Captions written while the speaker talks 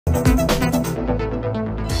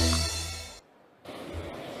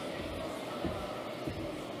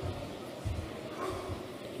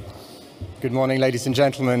Good morning, ladies and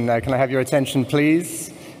gentlemen. Can I have your attention,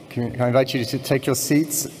 please? Can I invite you to take your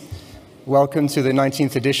seats? Welcome to the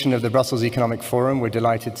 19th edition of the Brussels Economic Forum. We're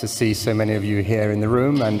delighted to see so many of you here in the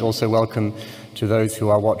room, and also welcome to those who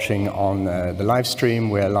are watching on the live stream.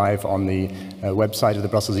 We're live on the website of the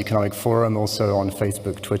Brussels Economic Forum, also on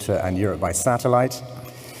Facebook, Twitter, and Europe by satellite.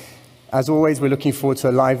 As always, we're looking forward to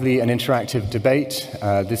a lively and interactive debate.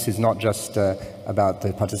 This is not just about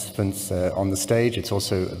the participants on the stage, it's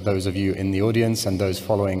also those of you in the audience and those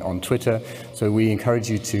following on Twitter. So we encourage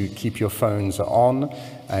you to keep your phones on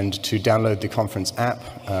and to download the conference app,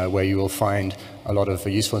 where you will find a lot of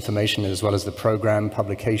useful information as well as the program,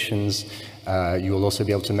 publications. You will also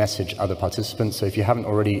be able to message other participants. So if you haven't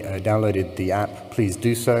already downloaded the app, please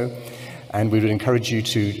do so. And we would encourage you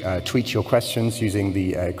to tweet your questions using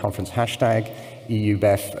the conference hashtag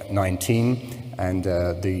EUBEF19, and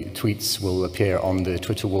the tweets will appear on the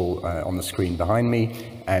Twitter wall on the screen behind me,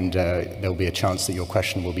 and there'll be a chance that your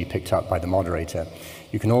question will be picked up by the moderator.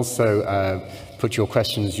 You can also put your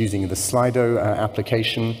questions using the Slido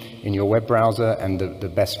application in your web browser, and the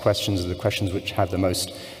best questions are the questions which have the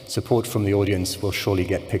most support from the audience will surely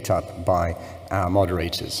get picked up by our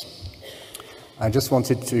moderators. I just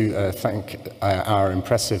wanted to thank our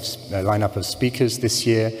impressive lineup of speakers this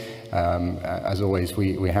year. As always,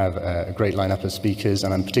 we have a great lineup of speakers,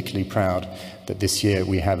 and I'm particularly proud that this year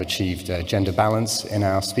we have achieved gender balance in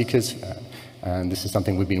our speakers. And this is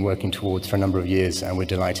something we've been working towards for a number of years, and we're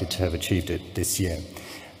delighted to have achieved it this year.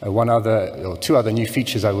 Two other new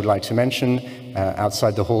features I would like to mention.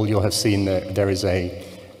 Outside the hall, you'll have seen that there is a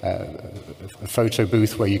photo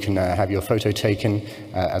booth where you can have your photo taken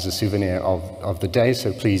as a souvenir of the day,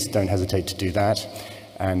 so please don't hesitate to do that.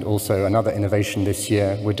 And also another innovation this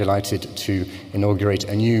year, we're delighted to inaugurate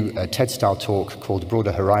a new TED-style talk called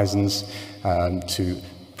Broader Horizons to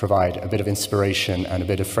provide a bit of inspiration and a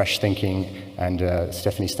bit of fresh thinking, and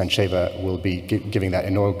Stephanie Stancheva will be giving that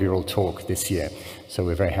inaugural talk this year. So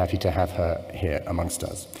we're very happy to have her here amongst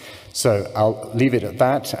us. So I'll leave it at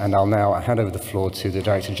that, and I'll now hand over the floor to the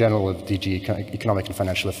Director General of DG Economic and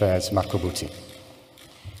Financial Affairs, Marco Buti.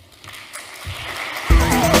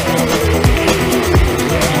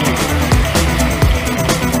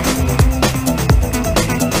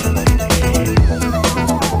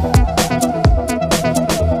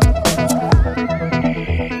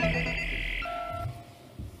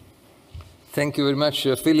 Thank you very much,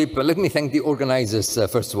 Philip. Let me thank the organizers,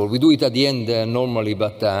 first of all. We do it at the end normally,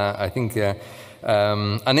 but I think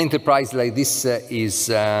an enterprise like this is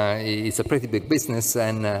a pretty big business,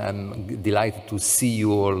 and I'm delighted to see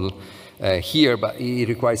you all here, but it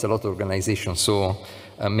requires a lot of organization. So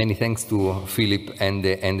many thanks to Philip and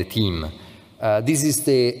the team. This is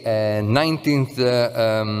the 19th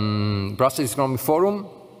Brussels Economic Forum,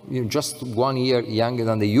 just 1 year younger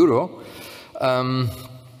than the Euro.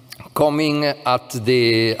 Coming at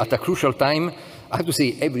a crucial time. I have to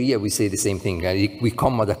say, every year we say the same thing. We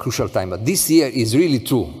come at a crucial time, but this year is really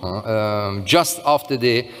true. Just after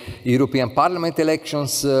the European Parliament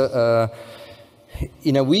elections,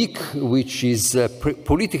 in a week which is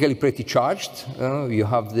politically pretty charged, you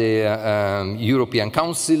have the European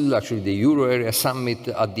Council, actually the Euro Area Summit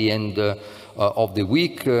at the end of the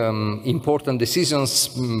week. Important decisions,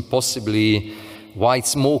 possibly white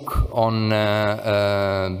smoke on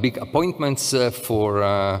big appointments for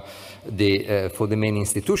the main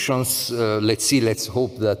institutions. Let's see, let's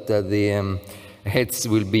hope that the heads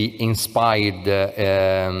will be inspired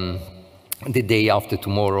the day after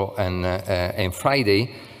tomorrow and Friday.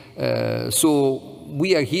 So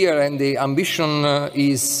we are here, and the ambition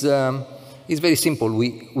is very simple.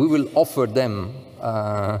 We will offer them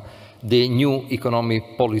the new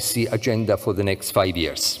economic policy agenda for the next 5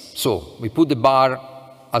 years. So we put the bar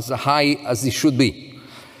as high as it should be.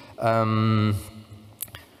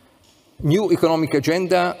 New economic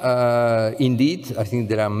agenda, indeed. I think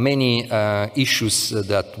there are many issues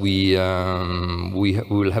that we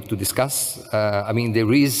will have to discuss. I mean,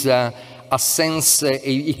 there is a sense,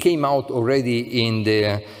 it came out already in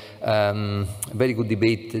the very good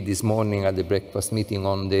debate this morning at the breakfast meeting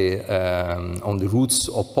on the roots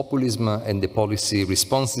of populism and the policy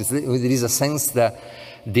responses. There is a sense that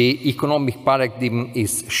the economic paradigm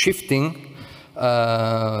is shifting,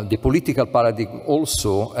 the political paradigm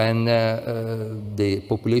also, and the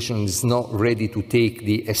population is not ready to take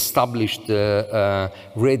the established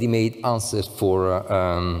ready-made answers for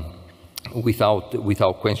without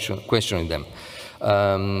questioning them.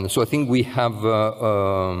 So I think we have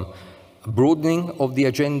broadening of the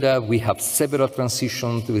agenda. We have several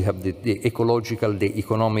transitions. We have the ecological, the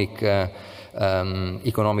economic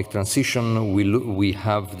transition. We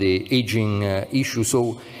have the aging issue.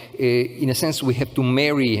 So in a sense, we have to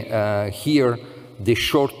marry here the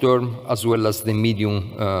short term as well as the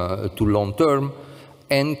medium to long term,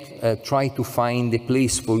 and try to find a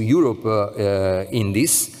place for Europe in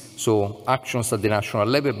this. So actions at the national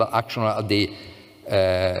level, but action at the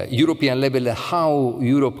European level, how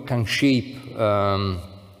Europe can shape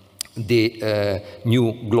the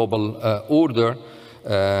new global order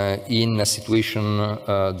in a situation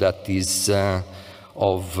that is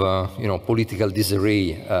of political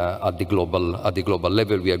disarray at the global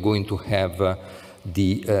level. We are going to have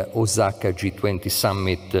the Osaka G20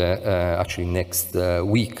 summit actually next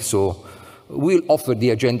week, so we'll offer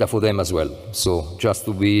the agenda for them as well. So just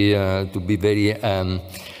to be very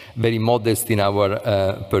very modest in our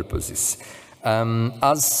purposes.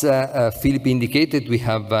 As Philip indicated, we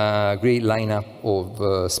have a great lineup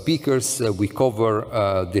of speakers. We cover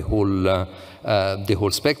the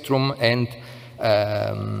whole spectrum, and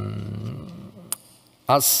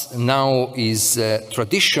as now is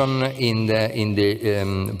tradition in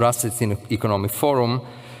the Brussels Economic Forum,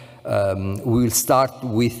 we will start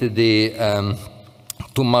with the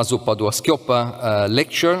Tommaso Padoa-Schioppa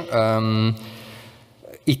lecture.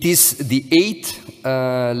 It is the 8th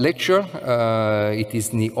lecture. It is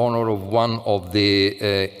in the honor of one of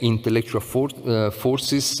the intellectual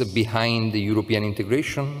forces behind the European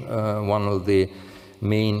integration, one of the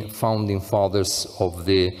main founding fathers of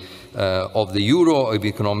the euro, of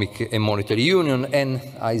economic and monetary union, and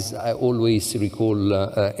as I always recall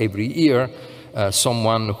every year,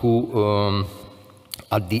 someone who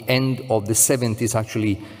at the end of the 70s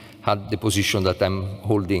actually had the position that I'm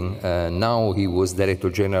holding now. He was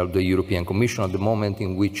Director General of the European Commission at the moment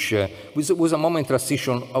in which was a moment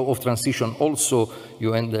of transition also.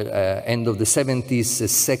 You end of the 70s,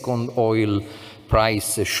 second oil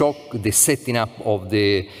price shock, the setting up of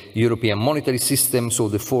the European monetary system, so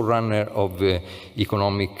the forerunner of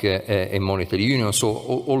economic and monetary union, so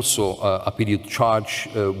also a period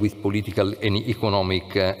charged with political and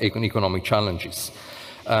economic challenges.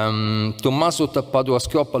 Tommaso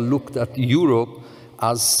Padoa-Schioppa looked at Europe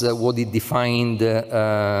as what he defined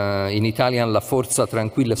in Italian la forza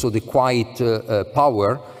tranquilla, so the quiet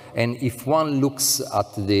power. And if one looks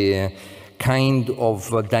at the kind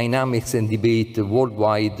of dynamics and debate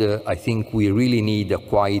worldwide, I think we really need a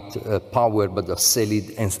quiet power, but a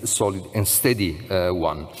solid and steady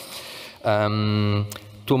one.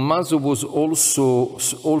 Tommaso was also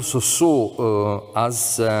saw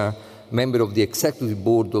as member of the executive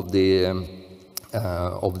board of the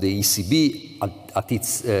ECB at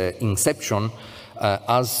its inception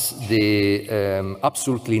as the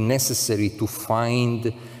absolutely necessary to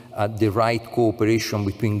find the right cooperation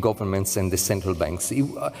between governments and the central banks.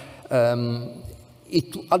 At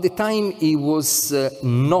the time, it was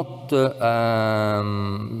not a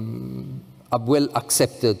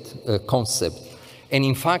well-accepted concept. And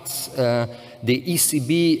in fact, the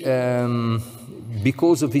ECB,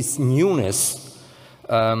 because of its newness,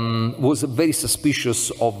 was very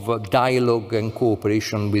suspicious of dialogue and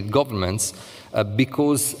cooperation with governments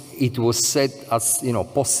because it was said as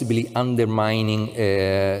possibly undermining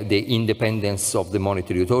the independence of the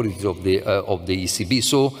monetary authorities of the ECB.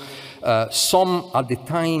 So some at the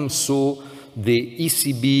time saw the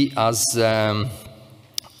ECB as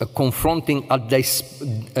confronting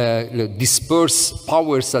dispersed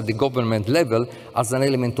powers at the government level as an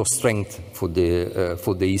element of strength for the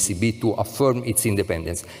ECB to affirm its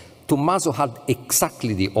independence. Tommaso had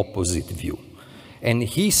exactly the opposite view. And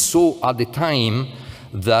he saw at the time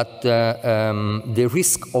that the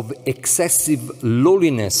risk of excessive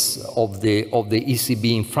lowliness of the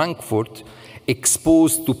ECB in Frankfurt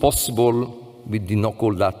exposed to possible, we did not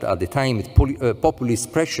call that at the time,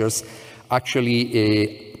 populist pressures,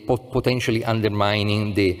 actually potentially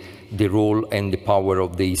undermining the role and the power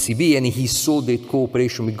of the ECB. And he saw the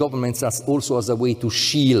cooperation with governments also as a way to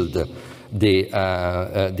shield the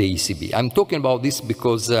ECB. I'm talking about this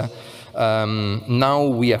because now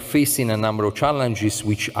we are facing a number of challenges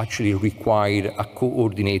which actually require a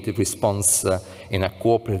coordinated response and a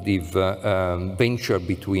cooperative venture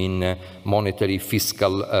between monetary,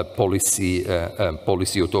 fiscal policy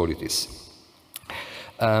authorities.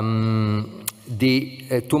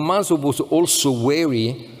 Tommaso was also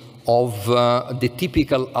wary of the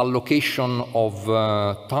typical allocation of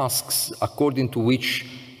tasks according to which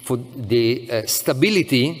for the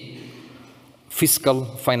stability, fiscal,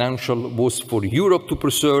 financial, was for Europe to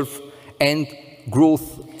preserve, and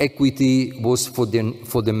growth equity was for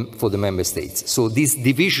the member states. So this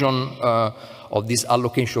division of this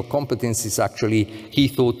allocation of competencies, actually, he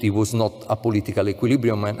thought it was not a political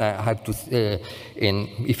equilibrium, and I have to, and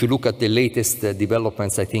if you look at the latest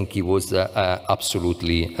developments, I think he was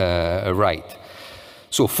absolutely right.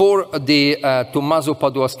 So for the Tommaso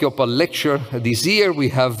Padoa-Schioppa lecture this year, we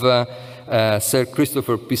have Sir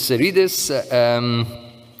Christopher Pissarides.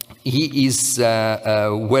 He is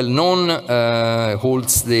well known,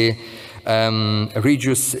 holds the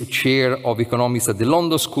Regius Chair of Economics at the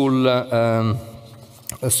London School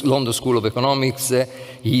of Economics.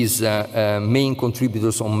 He is main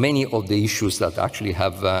contributors on many of the issues that actually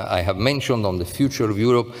I have mentioned on the future of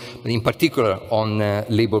Europe, but in particular on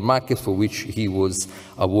labor market, for which he was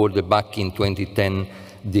awarded back in 2010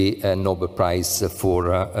 the Nobel Prize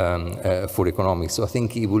for economics. So I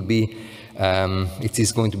think it will be, it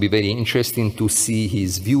is going to be very interesting to see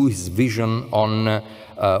his view, his vision on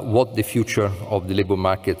what the future of the labor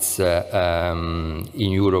markets in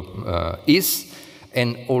Europe is,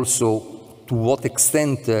 and also to what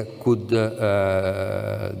extent could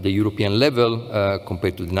the European level,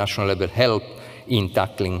 compared to the national level, help in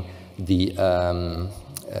tackling the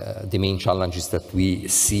main challenges that we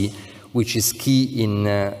see, which is key in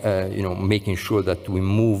making sure that we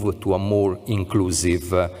move to a more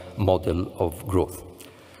inclusive model of growth.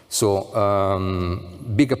 So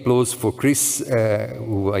big applause for Chris,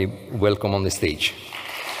 who I welcome on the stage.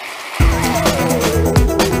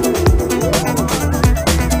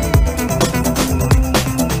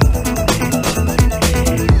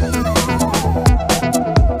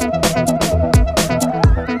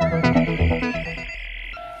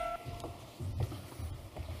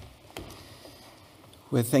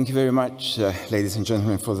 Well, thank you very much, ladies and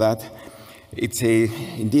gentlemen, for that. It's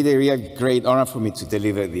indeed a real great honor for me to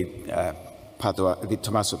deliver the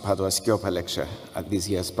Tommaso Padoa-Schioppa lecture at this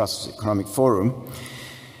year's Brussels Economic Forum.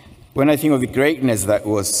 When I think of the greatness that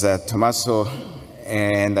was Tommaso,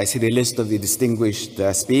 and I see the list of the distinguished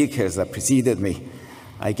speakers that preceded me,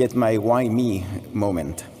 I get my why me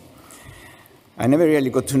moment. I never really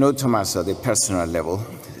got to know Tommaso at a personal level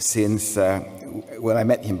since, well, I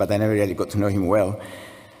met him, but I never really got to know him well.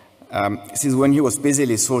 Since when he was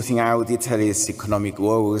busily sorting out Italy's economic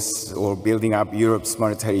woes or building up Europe's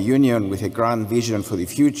monetary union with a grand vision for the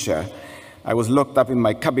future, I was locked up in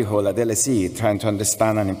my cubbyhole at LSE trying to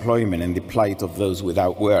understand unemployment and the plight of those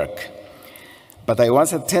without work. But I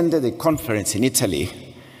once attended a conference in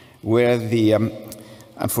Italy where the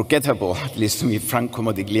unforgettable, at least to me, Franco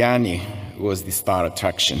Modigliani was the star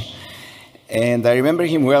attraction. And I remember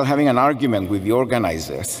him well having an argument with the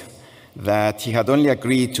organizers that he had only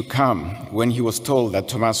agreed to come when he was told that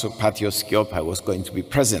Tommaso Padoa-Schioppa was going to be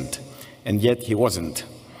present, and yet he wasn't.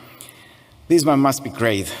 This man must be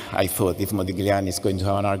great, I thought, if Modigliani is going to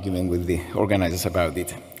have an argument with the organizers about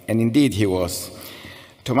it. And indeed he was.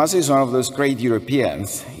 Tommaso is one of those great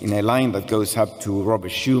Europeans in a line that goes up to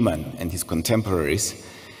Robert Schuman and his contemporaries,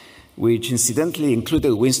 which incidentally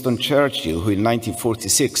included Winston Churchill, who in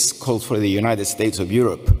 1946 called for the United States of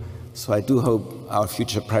Europe. So I do hope our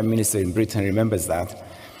future Prime Minister in Britain remembers that.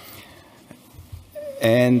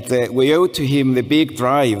 And we owe to him the big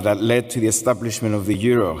drive that led to the establishment of the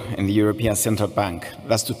euro and the European Central Bank.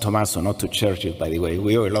 That's to Tommaso, not to Churchill, by the way.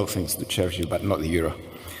 We owe a lot of things to Churchill, but not the euro.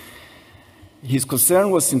 His concern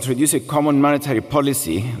was to introduce a common monetary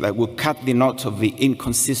policy that would cut the knot of the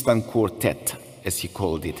inconsistent quartet, as he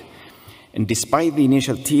called it. And despite the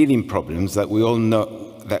initial teething problems that we all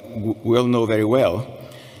know very well,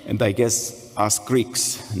 and I guess us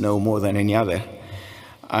Greeks know more than any other,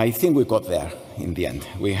 I think we got there in the end.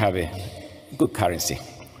 We have a good currency.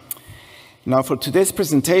 Now, for today's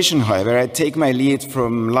presentation, however, I take my lead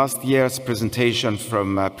from last year's presentation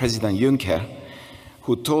from President Juncker,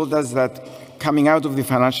 who told us that coming out of the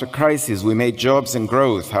financial crisis, we made jobs and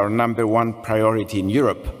growth our #1 priority in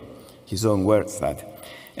Europe, his own words that,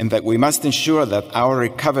 and that we must ensure that our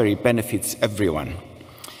recovery benefits everyone.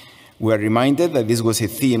 We are reminded that this was a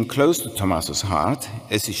theme close to Tommaso's heart,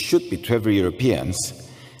 as it should be to every European,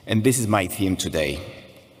 and this is my theme today.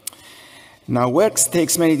 Now, work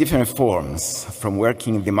takes many different forms, from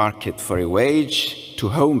working in the market for a wage to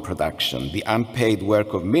home production, the unpaid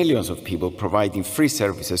work of millions of people providing free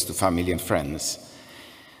services to family and friends.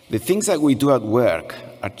 The things that we do at work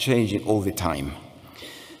are changing all the time.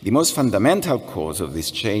 The most fundamental cause of this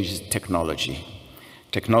change is technology.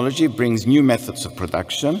 Technology brings new methods of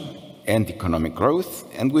production and economic growth,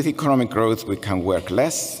 and with economic growth we can work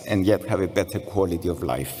less and yet have a better quality of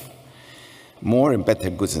life. More and better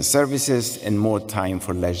goods and services, and more time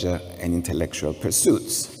for leisure and intellectual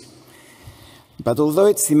pursuits. But although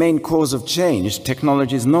it's the main cause of change,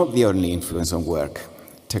 technology is not the only influence on work.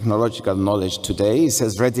 Technological knowledge today is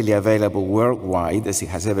as readily available worldwide as it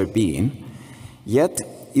has ever been. Yet,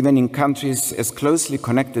 even in countries as closely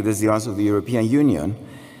connected as the ones of the European Union,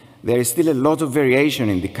 there is still a lot of variation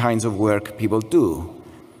in the kinds of work people do.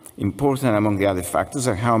 Important among the other factors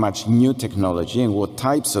are how much new technology and what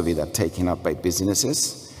types of it are taken up by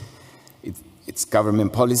businesses, its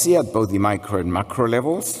government policy at both the micro and macro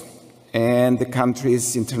levels, and the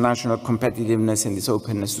country's international competitiveness and its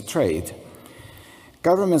openness to trade.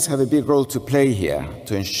 Governments have a big role to play here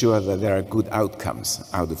to ensure that there are good outcomes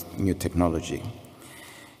out of new technology.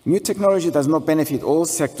 New technology does not benefit all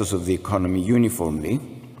sectors of the economy uniformly.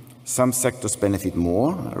 Some sectors benefit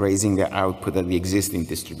more, raising their output at the existing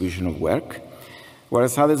distribution of work,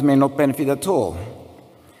 whereas others may not benefit at all.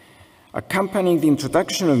 Accompanying the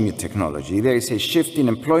introduction of new technology, there is a shift in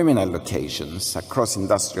employment allocations across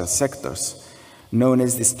industrial sectors, known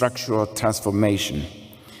as the structural transformation.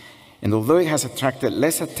 And although it has attracted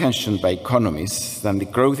less attention by economists than the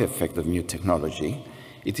growth effect of new technology,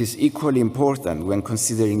 it is equally important when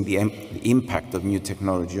considering the impact of new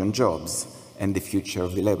technology on jobs and the future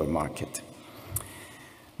of the labor market.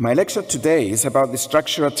 My lecture today is about the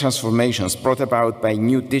structural transformations brought about by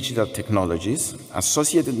new digital technologies,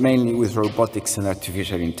 associated mainly with robotics and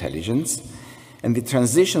artificial intelligence, and the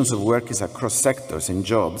transitions of workers across sectors and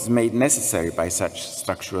jobs made necessary by such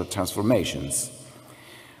structural transformations.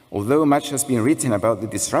 Although much has been written about the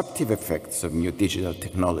disruptive effects of new digital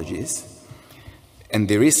technologies and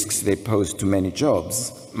the risks they pose to many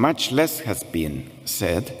jobs, much less has been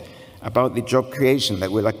said about the job creation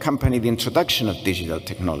that will accompany the introduction of digital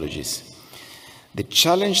technologies. The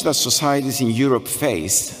challenge that societies in Europe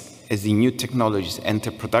face as the new technologies enter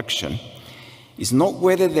production is not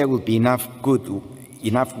whether there will be enough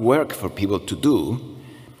work for people to do,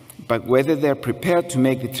 but whether they're prepared to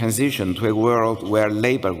make the transition to a world where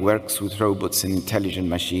labor works with robots and intelligent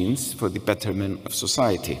machines for the betterment of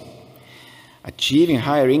society. Achieving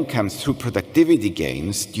higher incomes through productivity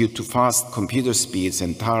gains due to fast computer speeds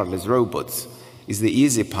and tireless robots is the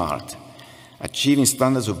easy part. Achieving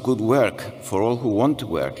standards of good work for all who want to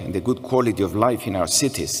work and the good quality of life in our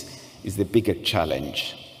cities is the bigger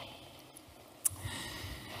challenge.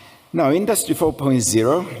 Now, Industry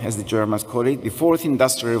 4.0, as the Germans call it, the fourth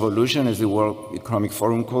industrial revolution, as the World Economic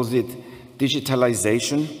Forum calls it,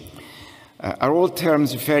 digitalization, are all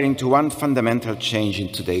terms referring to one fundamental change in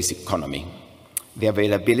today's economy: the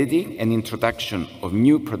availability and introduction of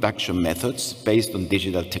new production methods based on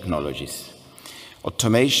digital technologies.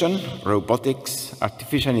 Automation, robotics,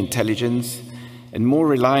 artificial intelligence, and more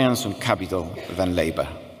reliance on capital than labor.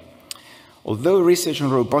 Although research on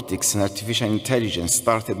robotics and artificial intelligence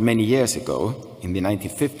started many years ago, in the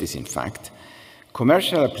 1950s in fact,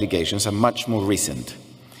 commercial applications are much more recent.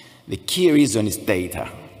 The key reason is data.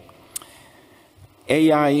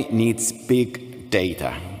 AI needs big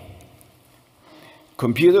data.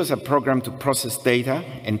 Computers are programmed to process data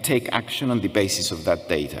and take action on the basis of that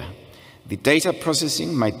data. The data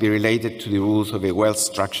processing might be related to the rules of a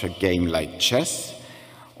well-structured game like chess,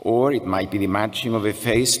 or it might be the matching of a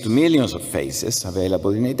face to millions of faces available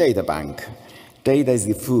in a data bank. Data is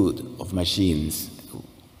the food of machines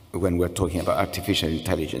when we're talking about artificial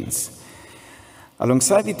intelligence.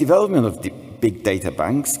 Alongside the development of the big data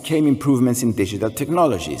banks came improvements in digital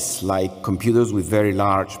technologies, like computers with very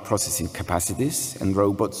large processing capacities and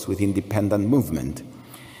robots with independent movement.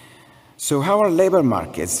 So how are labor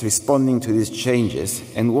markets responding to these changes,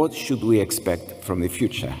 and what should we expect from the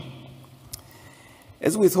future?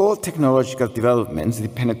 As with all technological developments, the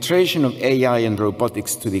penetration of AI and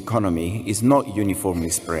robotics to the economy is not uniformly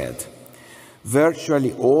spread.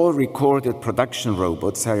 Virtually all recorded production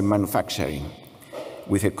robots are in manufacturing,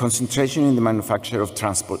 with a concentration in the manufacture of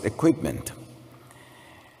transport equipment.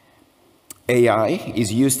 AI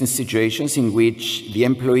is used in situations in which the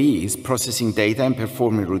employee is processing data and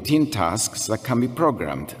performing routine tasks that can be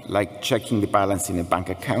programmed, like checking the balance in a bank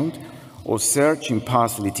account or searching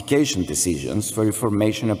past litigation decisions for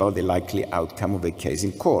information about the likely outcome of a case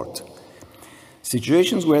in court.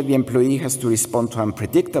 Situations where the employee has to respond to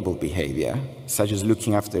unpredictable behavior, such as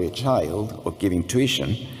looking after a child or giving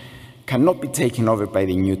tuition, cannot be taken over by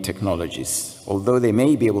the new technologies, although they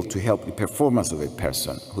may be able to help the performance of a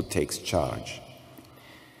person who takes charge.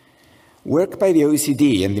 Work by the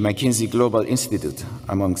OECD and the McKinsey Global Institute,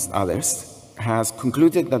 amongst others, has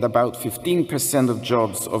concluded that about 15% of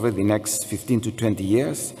jobs over the next 15 to 20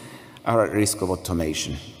 years are at risk of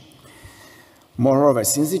automation. Moreover,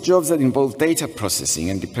 since the jobs that involve data processing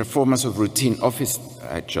and the performance of routine office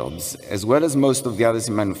jobs, as well as most of the others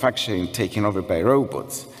in manufacturing taken over by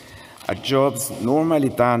robots, are jobs normally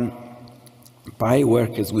done by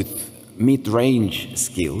workers with mid-range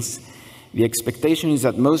skills, the expectation is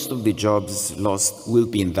that most of the jobs lost will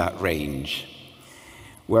be in that range.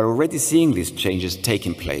 We're already seeing these changes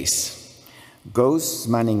taking place. Ghosts,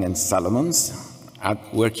 Manning and Salomons,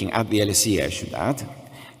 working at the LSE, I should add,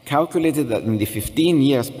 calculated that in the 15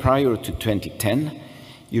 years prior to 2010,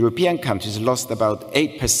 European countries lost about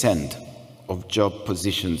 8% of job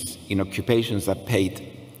positions in occupations that paid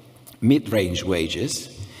mid-range wages.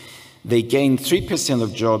 They gained 3%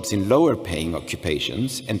 of jobs in lower-paying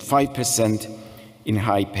occupations and 5% in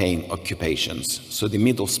high-paying occupations. So the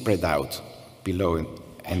middle spread out below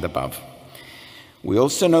and above. We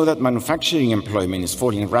also know that manufacturing employment is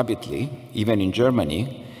falling rapidly, even in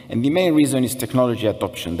Germany, and the main reason is technology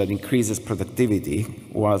adoption that increases productivity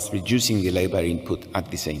whilst reducing the labor input at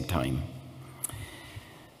the same time.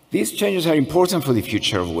 These changes are important for the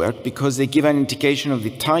future of work because they give an indication of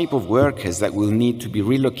the type of workers that will need to be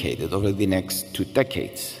relocated over the next 2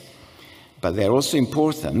 decades. But they're also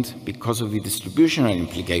important because of the distributional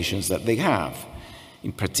implications that they have.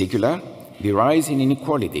 In particular, the rise in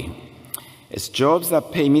inequality. As jobs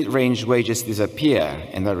that pay mid-range wages disappear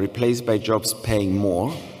and are replaced by jobs paying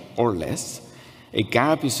more or less, a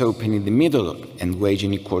gap is open in the middle and wage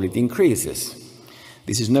inequality increases.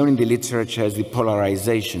 This is known in the literature as the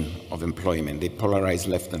polarization of employment. They polarize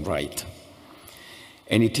left and right.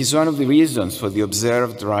 And it is one of the reasons for the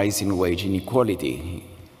observed rise in wage inequality.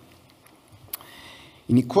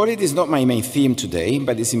 Inequality is not my main theme today,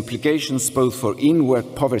 but its implications both for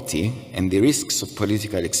in-work poverty and the risks of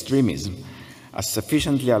political extremism are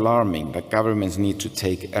sufficiently alarming that governments need to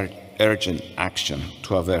take urgent action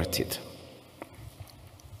to avert it.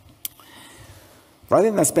 Rather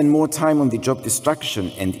than spend more time on the job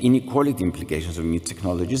destruction and inequality implications of new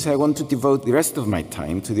technologies, I want to devote the rest of my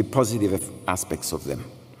time to the positive aspects of them.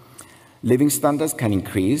 Living standards can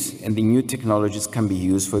increase, and the new technologies can be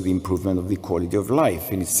used for the improvement of the quality of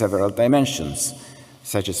life in its several dimensions,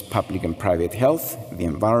 such as public and private health, the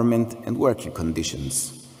environment, and working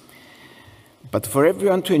conditions. But for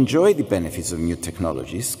everyone to enjoy the benefits of new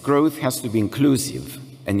technologies, growth has to be inclusive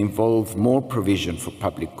and involve more provision for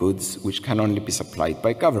public goods, which can only be supplied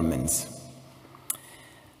by governments.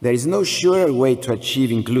 There is no surer way to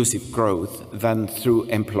achieve inclusive growth than through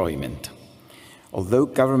employment. Although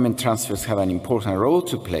government transfers have an important role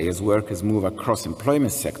to play as workers move across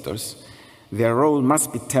employment sectors, their role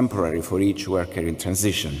must be temporary for each worker in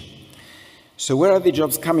transition. So where are the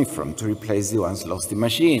jobs coming from to replace the ones lost in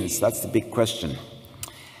machines? That's the big question.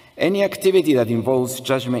 Any activity that involves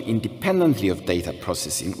judgment independently of data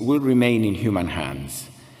processing will remain in human hands.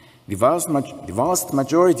 The vast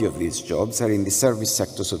majority of these jobs are in the service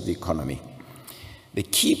sectors of the economy. The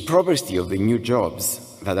key property of the new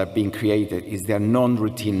jobs that are being created is their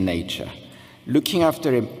non-routine nature. Looking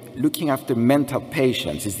after mental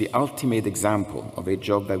patients is the ultimate example of a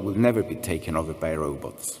job that will never be taken over by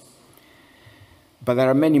robots. But there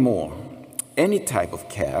are many more. Any type of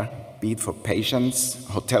care, be it for patients,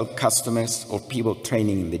 hotel customers, or people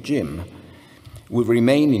training in the gym, will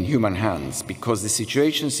remain in human hands because the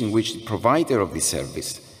situations in which the provider of the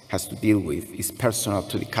service has to deal with is personal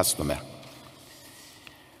to the customer.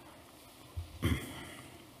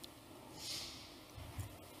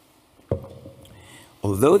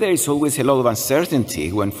 Although there is always a lot of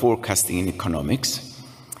uncertainty when forecasting in economics,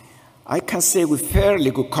 I can say with fairly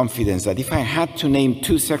good confidence that if I had to name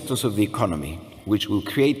 2 sectors of the economy which will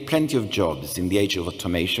create plenty of jobs in the age of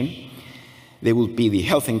automation, they will be the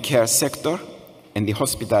health and care sector and the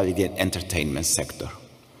hospitality and entertainment sector.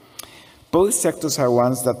 Both sectors are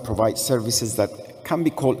ones that provide services that can be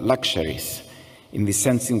called luxuries in the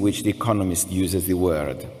sense in which the economist uses the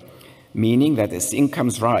word, meaning that as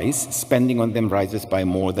incomes rise, spending on them rises by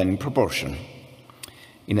more than in proportion.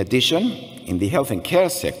 In addition, in the health and care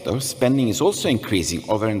sector, spending is also increasing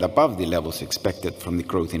over and above the levels expected from the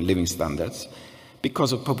growth in living standards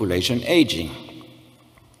because of population aging.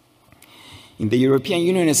 In the European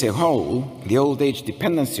Union as a whole, the old age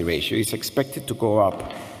dependency ratio is expected to go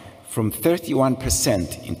up from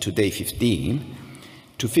 31% in 2015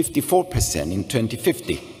 to 54% in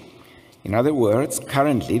 2050. In other words,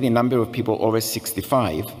 currently the number of people over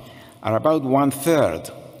 65 are about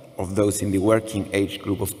 1/3 of those in the working age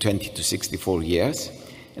group of 20 to 64 years,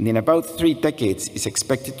 and in about 3 decades is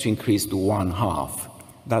expected to increase to 1/2.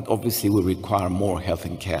 That obviously will require more health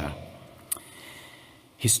and care.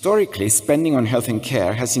 Historically, spending on health and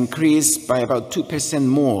care has increased by about 2%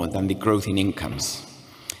 more than the growth in incomes.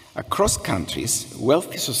 Across countries,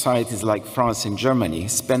 wealthy societies like France and Germany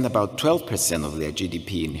spend about 12% of their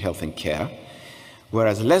GDP in health and care,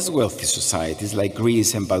 whereas less wealthy societies like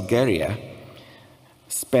Greece and Bulgaria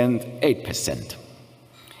spend 8%.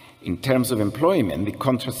 In terms of employment, the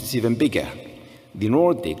contrast is even bigger. The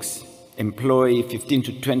Nordics employ 15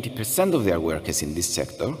 to 20% of their workers in this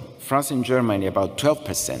sector, France and Germany about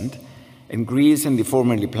 12%, and Greece and the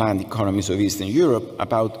formerly planned economies of Eastern Europe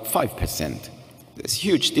about 5%. There's a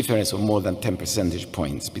huge difference of more than 10 percentage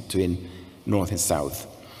points between North and South.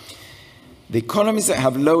 The economies that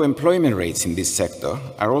have low employment rates in this sector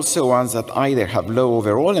are also ones that either have low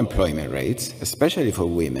overall employment rates, especially for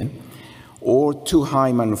women, or too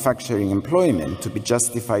high manufacturing employment to be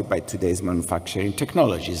justified by today's manufacturing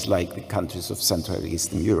technologies, like the countries of Central and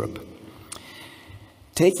Eastern Europe.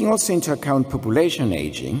 Taking also into account population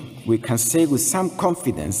aging, we can say with some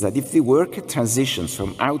confidence that if the worker transitions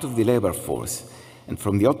from out of the labor force and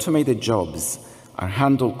from the automated jobs are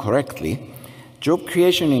handled correctly, job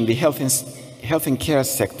creation in the health and care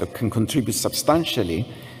sector can contribute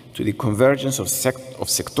substantially to the convergence of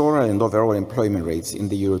sectoral and overall employment rates in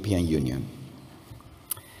the European Union.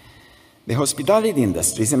 The hospitality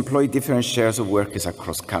industries employ different shares of workers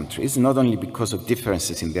across countries, not only because of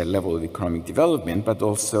differences in their level of economic development, but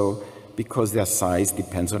also because their size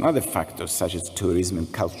depends on other factors such as tourism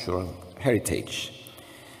and cultural heritage.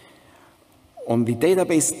 On the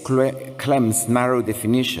database CLEM's narrow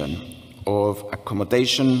definition of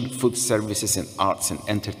accommodation, food services, and arts and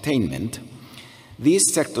entertainment,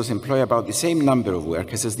 these sectors employ about the same number of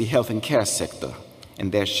workers as the health and care sector,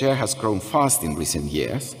 and their share has grown fast in recent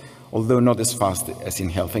years, although not as fast as in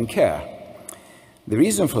health and care. The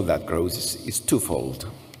reason for that growth is twofold.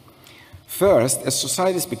 First, as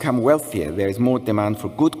societies become wealthier, there is more demand for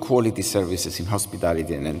good quality services in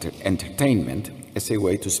hospitality and entertainment as a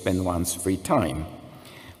way to spend one's free time.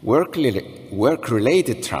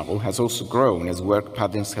 Work-related travel has also grown as work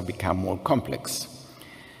patterns have become more complex.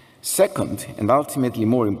 Second, and ultimately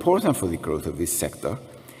more important for the growth of this sector,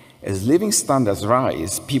 as living standards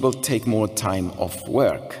rise, people take more time off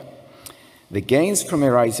work. The gains from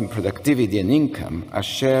a rise in productivity and income are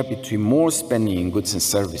shared between more spending in goods and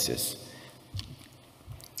services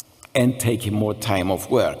and taking more time off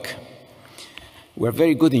work. We're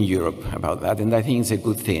very good in Europe about that, and I think it's a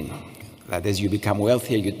good thing, that as you become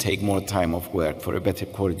wealthier, you take more time off work for a better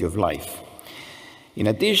quality of life. In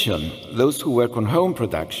addition, those who work on home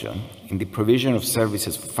production, in the provision of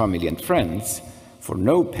services for family and friends, for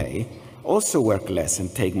no pay, also work less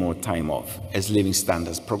and take more time off as living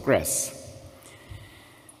standards progress.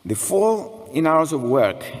 The fall in hours of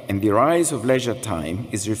work and the rise of leisure time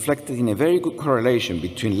is reflected in a very good correlation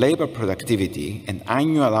between labor productivity and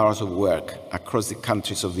annual hours of work across the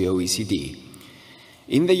countries of the OECD.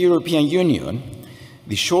 In the European Union,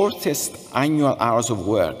 the shortest annual hours of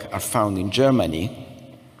work are found in Germany,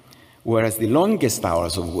 whereas the longest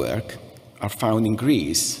hours of work are found in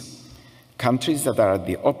Greece, countries that are at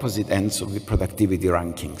the opposite ends of the productivity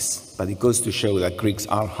rankings. But it goes to show that Greeks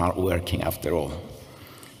are hardworking after all.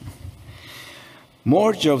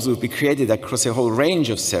 More jobs will be created across a whole range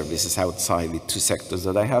of services outside the two sectors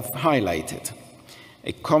that I have highlighted.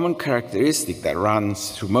 A common characteristic that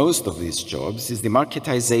runs through most of these jobs is the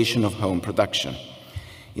marketization of home production.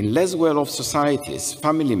 In less well-off societies,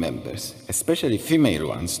 family members, especially female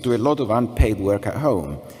ones, do a lot of unpaid work at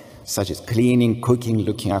home, such as cleaning, cooking,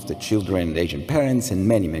 looking after children and aging parents, and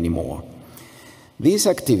many, many more. These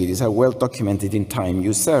activities are well documented in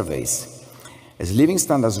time-use surveys. As living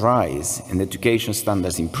standards rise and education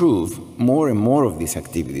standards improve, more and more of these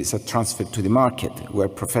activities are transferred to the market, where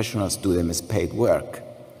professionals do them as paid work.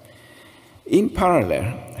 In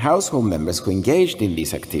parallel, household members who engaged in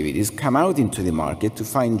these activities come out into the market to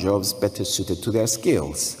find jobs better suited to their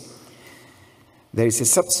skills. There is a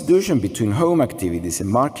substitution between home activities and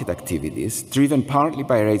market activities, driven partly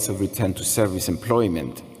by rates of return to service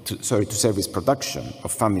service production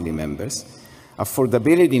of family members,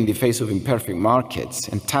 affordability in the face of imperfect markets,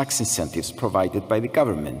 and tax incentives provided by the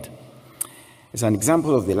government. As an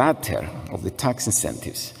example of the latter, of the tax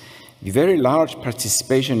incentives, the very large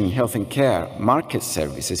participation in health and care market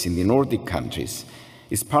services in the Nordic countries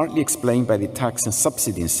is partly explained by the tax and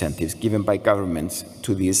subsidy incentives given by governments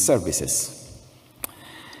to these services.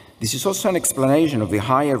 This is also an explanation of the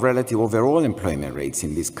higher relative overall employment rates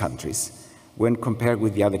in these countries when compared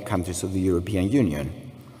with the other countries of the European Union.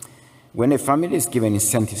 When a family is given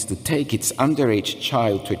incentives to take its underage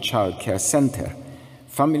child to a child care center,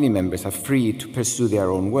 family members are free to pursue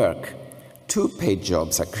their own work. Two paid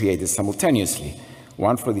jobs are created simultaneously,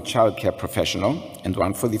 one for the child care professional and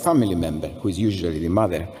one for the family member, who is usually the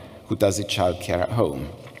mother, who does the child care at home.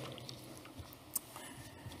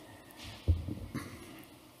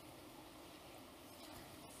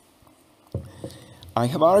 I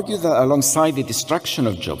have argued that alongside the destruction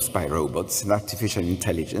of jobs by robots and artificial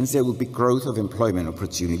intelligence, there will be growth of employment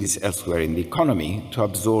opportunities elsewhere in the economy to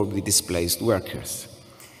absorb the displaced workers.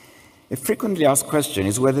 A frequently asked question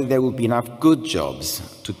is whether there will be enough good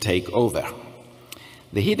jobs to take over.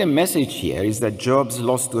 The hidden message here is that jobs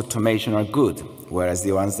lost to automation are good, whereas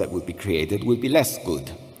the ones that will be created will be less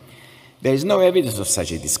good. There is no evidence of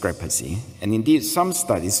such a discrepancy, and indeed some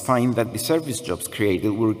studies find that the service jobs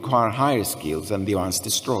created will require higher skills than the ones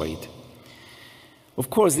destroyed.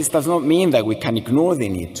 Of course, this does not mean that we can ignore the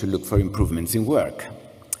need to look for improvements in work.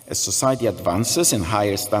 As society advances and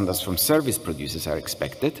higher standards from service producers are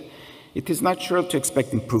expected, it is natural to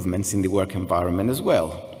expect improvements in the work environment as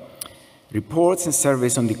well. Reports and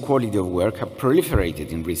surveys on the quality of work have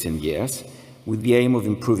proliferated in recent years with the aim of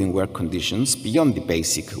improving work conditions beyond the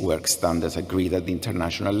basic work standards agreed at the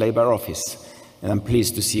International Labour Office. And I'm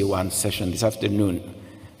pleased to see one session this afternoon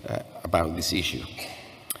about this issue.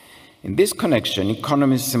 In this connection,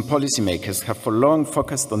 economists and policymakers have for long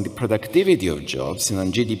focused on the productivity of jobs and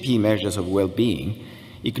on GDP measures of well-being,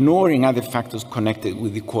 ignoring other factors connected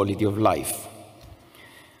with the quality of life.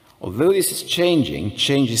 Although this is changing,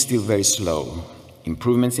 change is still very slow.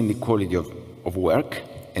 Improvements in the quality of work,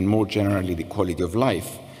 and more generally the quality of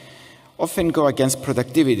life, often go against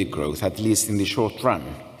productivity growth, at least in the short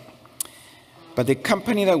run. But a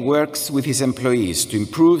company that works with its employees to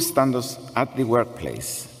improve standards at the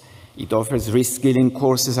workplace, it offers reskilling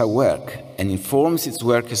courses at work and informs its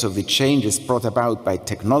workers of the changes brought about by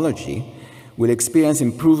technology, will experience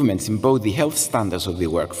improvements in both the health standards of the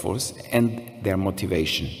workforce and their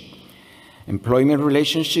motivation. Employment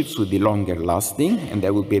relationships will be longer lasting, and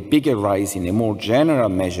there will be a bigger rise in a more general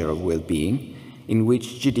measure of well-being, in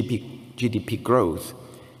which GDP growth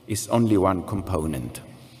is only one component.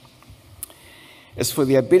 As for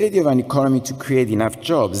the ability of an economy to create enough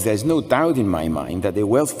jobs, there is no doubt in my mind that a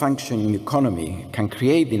well-functioning economy can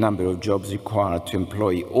create the number of jobs required to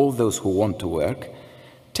employ all those who want to work,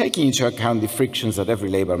 taking into account the frictions that every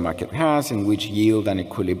labour market has and which yield an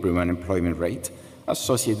equilibrium unemployment rate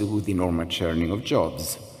associated with the normal churning of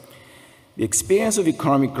jobs. The experience of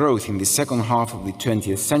economic growth in the second half of the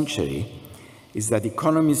 20th century is that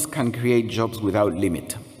economies can create jobs without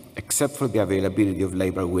limit, except for the availability of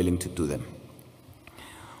labour willing to do them.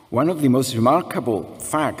 One of the most remarkable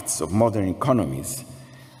facts of modern economies,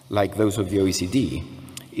 like those of the OECD,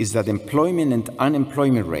 is that employment and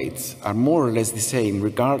unemployment rates are more or less the same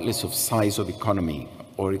regardless of size of economy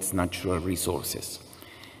or its natural resources.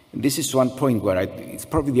 And this is one point where it's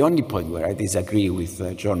probably the only point where I disagree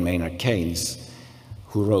with John Maynard Keynes,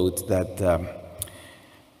 who wrote that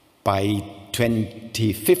by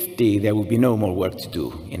 2050 there will be no more work to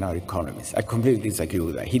do in our economies. I completely disagree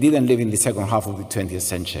with that. He didn't live in the second half of the 20th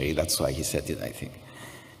century, that's why he said it, I think.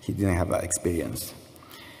 He didn't have that experience.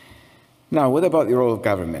 Now, what about the role of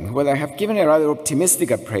government? Well, I have given a rather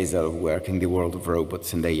optimistic appraisal of work in the world of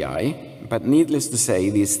robots and AI, but needless to say,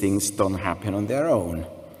 these things don't happen on their own.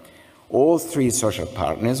 All three social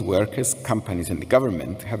partners, workers, companies, and the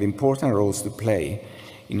government, have important roles to play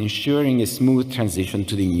in ensuring a smooth transition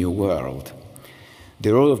to the new world.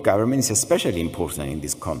 The role of government is especially important in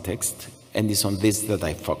this context, and it's on this that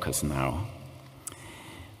I focus now.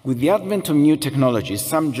 With the advent of new technologies,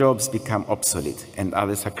 some jobs become obsolete and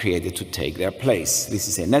others are created to take their place. This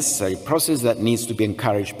is a necessary process that needs to be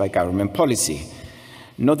encouraged by government policy,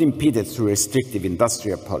 not impeded through restrictive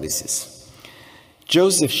industrial policies.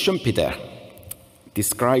 Joseph Schumpeter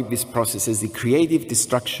described this process as the creative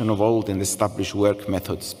destruction of old and established work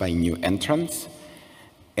methods by new entrants,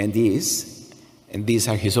 and is, and these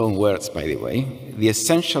are his own words by the way, the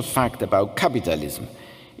essential fact about capitalism.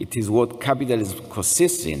 It is what capitalism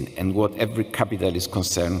consists in and what every capitalist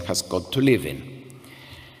concern has got to live in.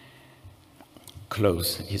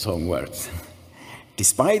 Close his own words.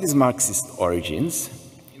 Despite its Marxist origins,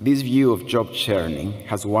 this view of job churning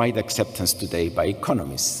has wide acceptance today by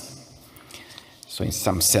economists. So in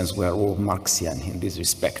some sense, we are all Marxian in this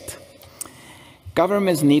respect.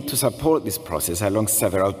 Governments need to support this process along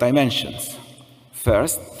several dimensions.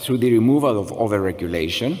 First, through the removal of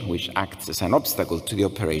overregulation, which acts as an obstacle to the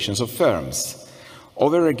operations of firms.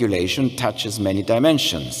 Overregulation touches many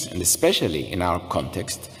dimensions, and especially in our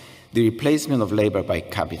context, the replacement of labor by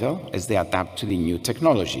capital as they adapt to the new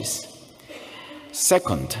technologies.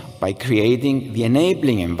 Second, by creating the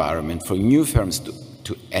enabling environment for new firms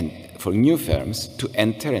to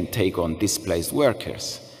enter and take on displaced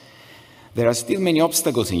workers. There are still many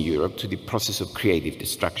obstacles in Europe to the process of creative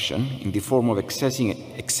destruction in the form of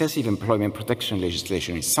excessive employment protection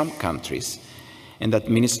legislation in some countries and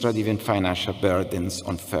administrative and financial burdens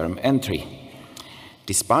on firm entry.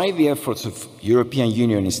 Despite the efforts of European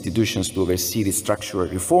Union institutions to oversee the structural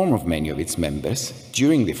reform of many of its members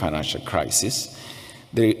during the financial crisis,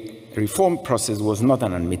 the reform process was not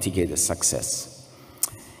an unmitigated success.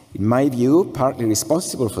 In my view, partly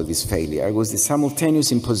responsible for this failure was the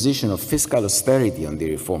simultaneous imposition of fiscal austerity on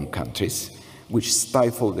the reform countries, which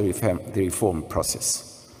stifled the reform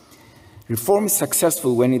process. Reform is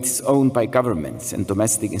successful when it is owned by governments and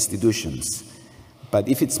domestic institutions, but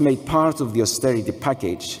if it's made part of the austerity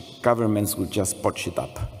package, governments will just botch it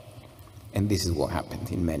up. And this is what happened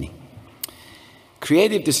in many.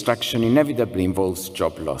 Creative destruction inevitably involves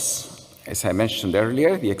job loss. As I mentioned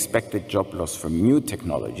earlier, the expected job loss from new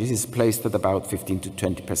technologies is placed at about 15 to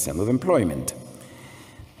 20% of employment.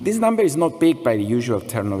 This number is not big by the usual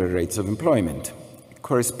turnover rates of employment. It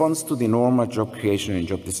corresponds to the normal job creation and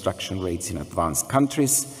job destruction rates in advanced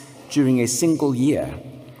countries during a single year,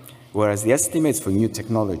 whereas the estimates for new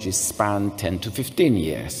technologies span 10 to 15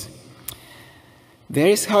 years. There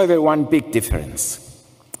is, however, one big difference.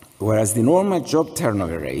 Whereas the normal job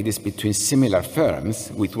turnover rate is between similar firms,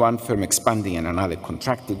 with one firm expanding and another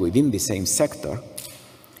contracting within the same sector,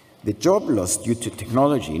 the job loss due to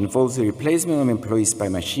technology involves the replacement of employees by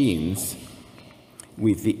machines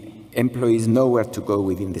with the employees nowhere to go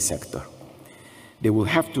within the sector. They will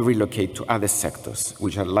have to relocate to other sectors,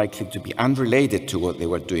 which are likely to be unrelated to what they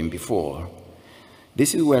were doing before.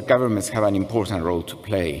 This is where governments have an important role to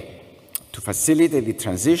play, to facilitate the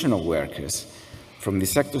transition of workers from the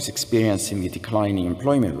sectors experiencing the declining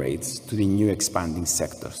employment rates to the new expanding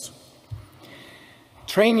sectors.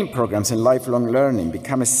 Training programs and lifelong learning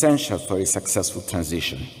become essential for a successful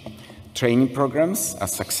transition. Training programs are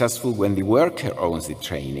successful when the worker owns the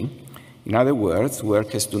training. In other words,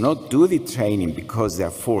 workers do not do the training because they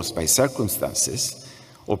are forced by circumstances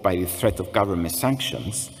or by the threat of government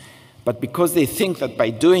sanctions, but because they think that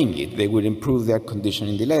by doing it, they will improve their condition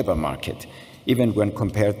in the labor market, even when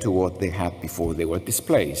compared to what they had before they were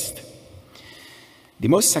displaced. The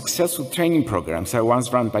most successful training programs are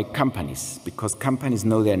ones run by companies, because companies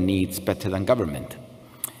know their needs better than government.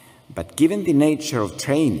 But given the nature of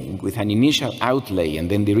training, with an initial outlay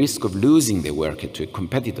and then the risk of losing the worker to a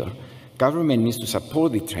competitor, government needs to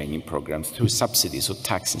support the training programs through subsidies or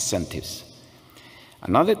tax incentives.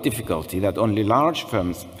 Another difficulty is that only large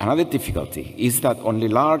firms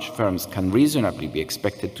can reasonably be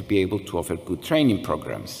expected to be able to offer good training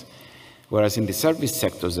programs, whereas in the service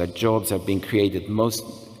sectors that jobs are being created, most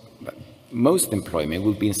employment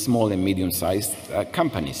will be in small and medium-sized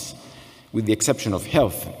companies, with the exception of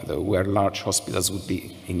health, though, where large hospitals would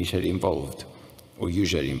be initially involved or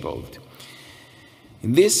usually involved.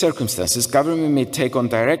 In these circumstances, government may take on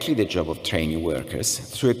directly the job of training workers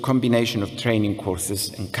through a combination of training courses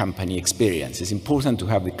and company experience. It's important to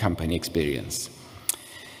have the company experience.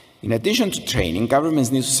 In addition to training, governments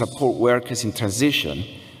need to support workers in transition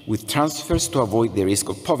with transfers to avoid the risk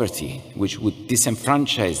of poverty, which would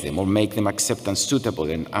disenfranchise them or make them accept unsuitable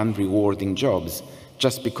and unrewarding jobs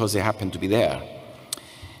just because they happen to be there.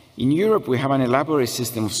 In Europe, we have an elaborate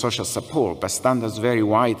system of social support, but standards vary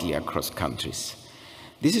widely across countries.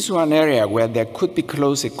 This is one area where there could be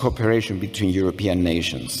closer cooperation between European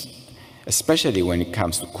nations, especially when it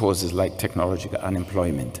comes to causes like technological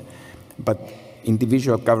unemployment. But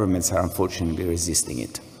individual governments are unfortunately resisting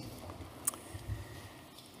it.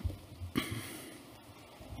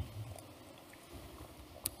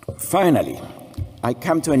 Finally, I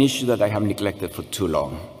come to an issue that I have neglected for too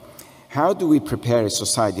long. How do we prepare a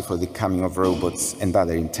society for the coming of robots and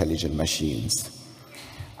other intelligent machines,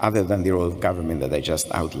 other than the role of government that I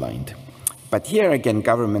just outlined? But here again,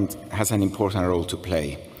 government has an important role to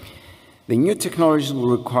play. The new technologies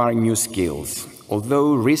will require new skills.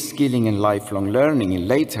 Although reskilling and lifelong learning in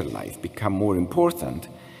later life become more important,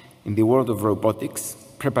 in the world of robotics,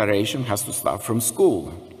 preparation has to start from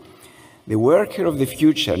school. The worker of the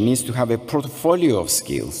future needs to have a portfolio of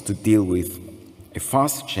skills to deal with a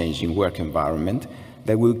fast-changing work environment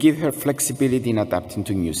that will give her flexibility in adapting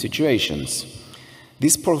to new situations.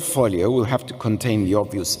 This portfolio will have to contain the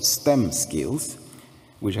obvious STEM skills,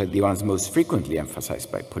 which are the ones most frequently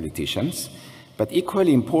emphasized by politicians, but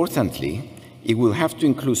equally importantly, it will have to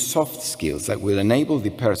include soft skills that will enable the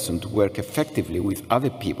person to work effectively with other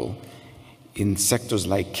people in sectors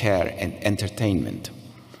like care and entertainment.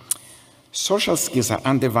 Social skills are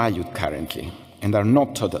undervalued currently and are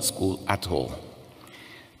not taught at school at all.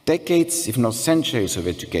 Decades, if not centuries, of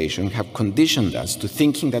education have conditioned us to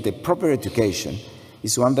thinking that a proper education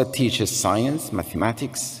is one that teaches science,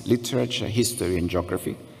 mathematics, literature, history, and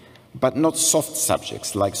geography, but not soft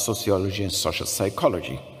subjects like sociology and social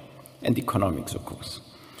psychology, and economics, of course.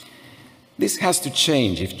 This has to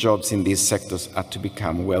change if jobs in these sectors are to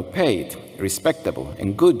become well-paid, respectable,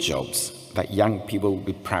 and good jobs that young people will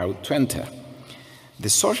be proud to enter. The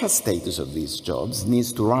social status of these jobs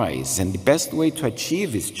needs to rise, and the best way to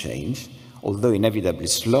achieve this change, although inevitably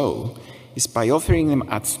slow, is by offering them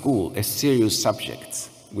at school as serious subjects,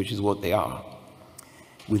 which is what they are.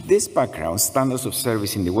 With this background, standards of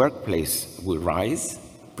service in the workplace will rise,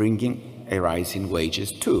 bringing a rise in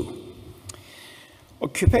wages too.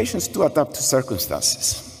 Occupations do adapt to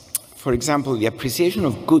circumstances. For example, the appreciation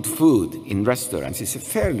of good food in restaurants is a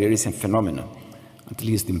fairly recent phenomenon, at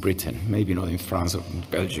least in Britain, maybe not in France or in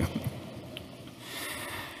Belgium.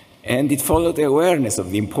 And it followed the awareness of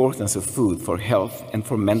the importance of food for health and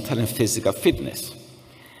for mental and physical fitness.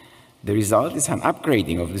 The result is an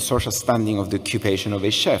upgrading of the social standing of the occupation of a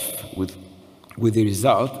chef, with the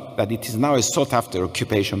result that it is now a sought-after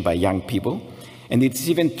occupation by young people, and it is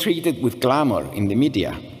even treated with glamour in the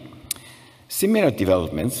media. Similar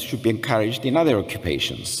developments should be encouraged in other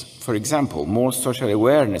occupations. For example, more social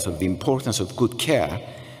awareness of the importance of good care,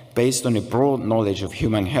 based on a broad knowledge of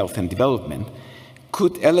human health and development,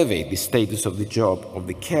 could elevate the status of the job of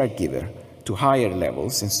the caregiver to higher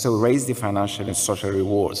levels and so raise the financial and social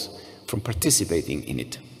rewards from participating in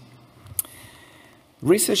it.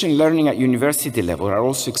 Research and learning at university level are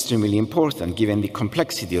also extremely important given the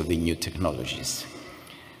complexity of the new technologies.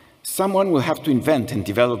 Someone will have to invent and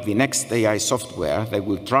develop the next AI software that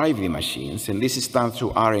will drive the machines, and this is done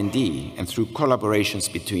through R&D and through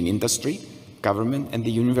collaborations between industry, government, and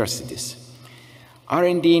the universities.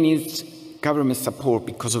 R&D needs government support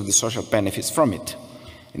because of the social benefits from it,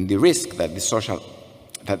 and the risk that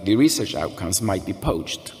the research outcomes might be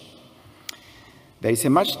poached. There is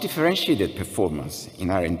a much differentiated performance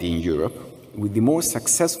in R&D in Europe, with the more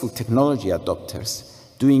successful technology adopters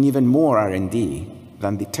doing even more R&D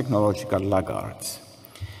than the technological laggards.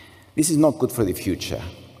 This is not good for the future.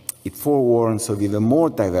 It forewarns of even more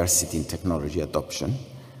diversity in technology adoption,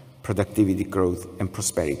 productivity growth, and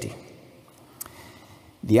prosperity.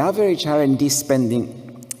 The average R&D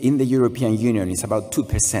spending in the European Union is about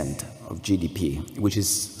 2% of GDP, which is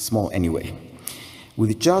small anyway,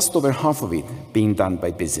 with just over half of it being done by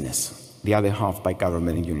business, the other half by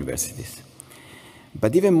government and universities.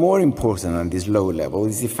 But even more important than this low level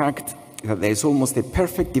is the fact that there is almost a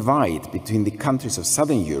perfect divide between the countries of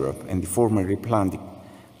Southern Europe and the formerly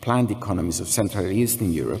planned economies of Central and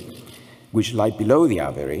Eastern Europe, which lie below the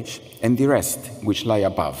average, and the rest, which lie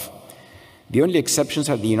above. The only exceptions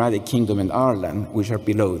are the United Kingdom and Ireland, which are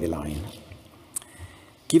below the line.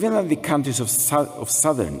 Given that the countries of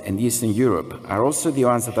Southern and Eastern Europe are also the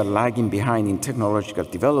ones that are lagging behind in technological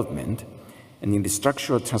development and in the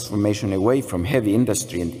structural transformation away from heavy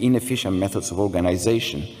industry and inefficient methods of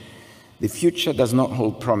organization, the future does not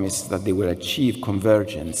hold promise that they will achieve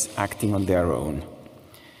convergence acting on their own.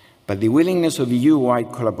 But the willingness of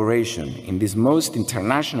EU-wide collaboration in this most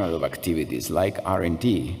international of activities, like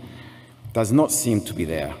R&D, does not seem to be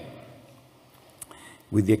there,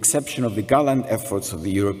 with the exception of the gallant efforts of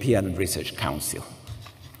the European Research Council,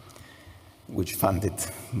 which funded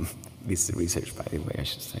this research, by the way, I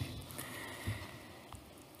should say.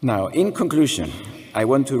 Now, in conclusion, I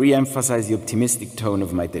want to re-emphasize the optimistic tone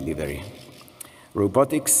of my delivery.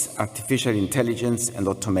 Robotics, artificial intelligence, and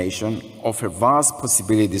automation offer vast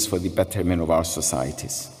possibilities for the betterment of our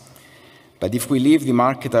societies. But if we leave the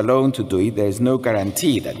market alone to do it, there is no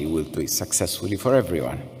guarantee that it will do it successfully for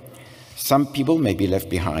everyone. Some people may be left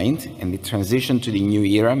behind, and the transition to the new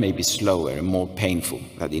era may be slower and more painful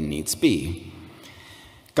than it needs be.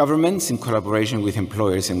 Governments, in collaboration with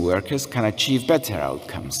employers and workers, can achieve better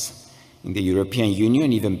outcomes. In the European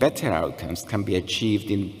Union, even better outcomes can be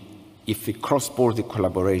achieved if the cross-border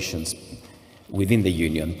collaborations within the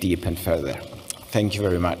Union deepen further. Thank you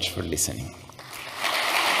very much for listening.